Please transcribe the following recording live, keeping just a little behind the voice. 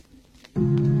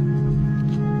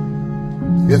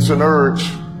It's an urge.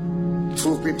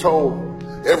 Truth be told,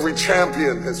 every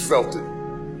champion has felt it.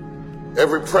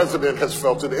 Every president has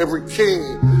felt it. Every king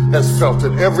has felt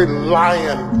it. Every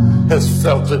lion has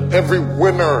felt it. Every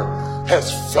winner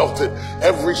has felt it.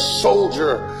 Every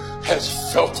soldier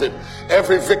has felt it.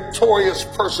 Every victorious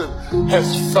person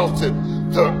has felt it.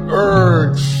 The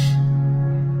urge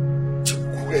to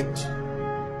quit.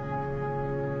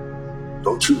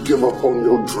 Don't you give up on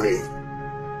your dream.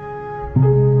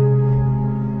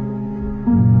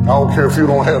 I don't care if you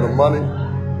don't have the money,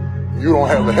 you don't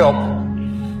have the help,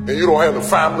 and you don't have the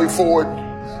family for it,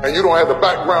 and you don't have the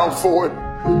background for it,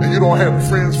 and you don't have the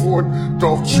friends for it.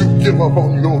 Don't you give up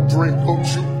on your dream. Don't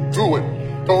you do it.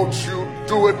 Don't you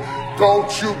do it.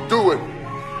 Don't you do it.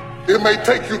 It may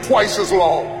take you twice as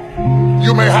long.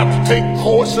 You may have to take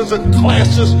courses and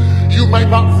classes. You might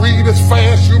not read as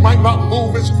fast. You might not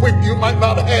move as quick. You might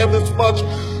not have as much.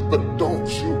 But don't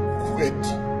you quit.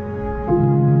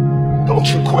 Don't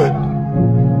you quit.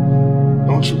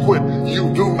 Don't you quit.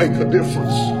 You do make a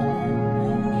difference.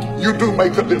 You do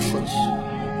make a difference.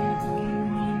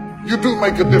 You do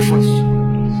make a difference.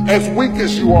 As weak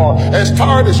as you are, as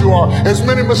tired as you are, as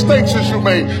many mistakes as you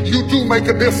made, you do make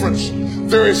a difference.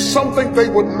 There is something they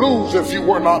would lose if you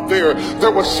were not there.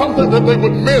 There was something that they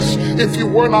would miss if you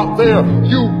were not there.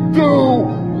 You do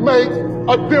make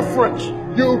a difference.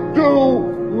 You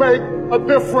do make a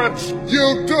difference.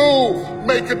 You do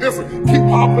make a difference. Keep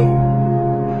hopping.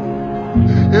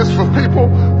 It's for people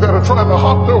that are trying to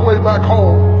hop their way back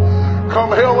home.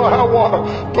 Come hell or high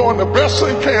water, doing the best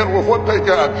they can with what they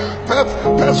got.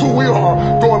 That's who we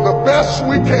are, doing the best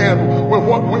we can with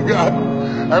what we got.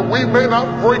 And we may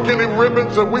not break any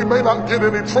ribbons and we may not get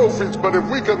any trophies, but if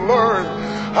we can learn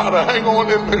how to hang on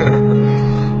in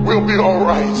there, we'll be all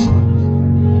right.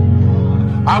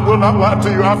 I will not lie to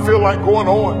you, I feel like going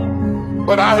on.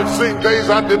 But I have seen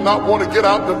days I did not want to get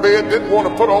out of bed, didn't want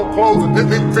to put on clothes, and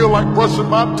didn't even feel like brushing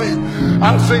my teeth.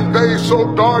 I've seen days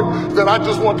so dark that I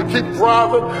just wanted to keep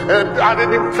driving, and I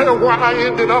didn't even care where I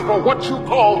ended up or what you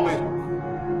called me.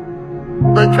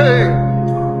 They came,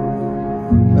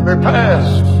 and they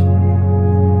passed,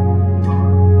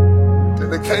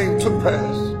 and they came to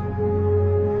pass.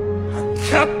 I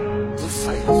kept the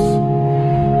faith.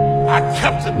 I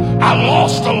kept it. I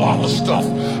lost a lot of stuff.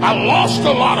 I lost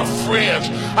a lot of friends.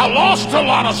 I lost a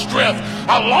lot of strength.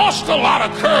 I lost a lot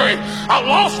of courage. I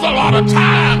lost a lot of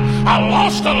time. I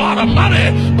lost a lot of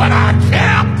money. But I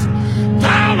kept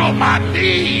down on my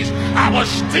knees. I was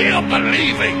still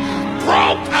believing.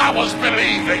 Broke, I was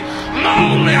believing.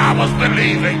 Lonely, I was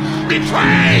believing.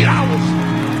 Betrayed, I was.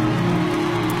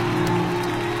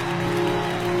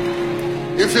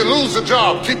 If you lose a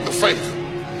job, keep the faith.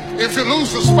 If you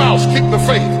lose a spouse, keep the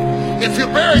faith. If you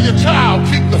bury your child,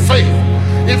 keep the faith.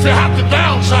 If you have to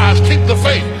downsize, keep the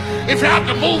faith. If you have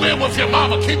to move in with your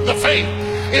mama, keep the faith.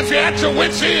 If you're at your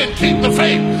wit's end, keep the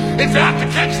faith. If you have to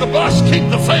catch the bus, keep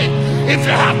the faith. If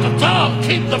you have to dumb,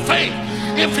 keep the faith.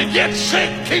 If you get sick,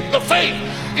 keep the faith.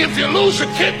 If you lose your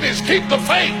kidneys, keep the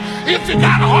faith. If you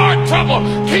got heart trouble,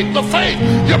 keep the faith.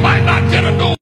 You might not get a new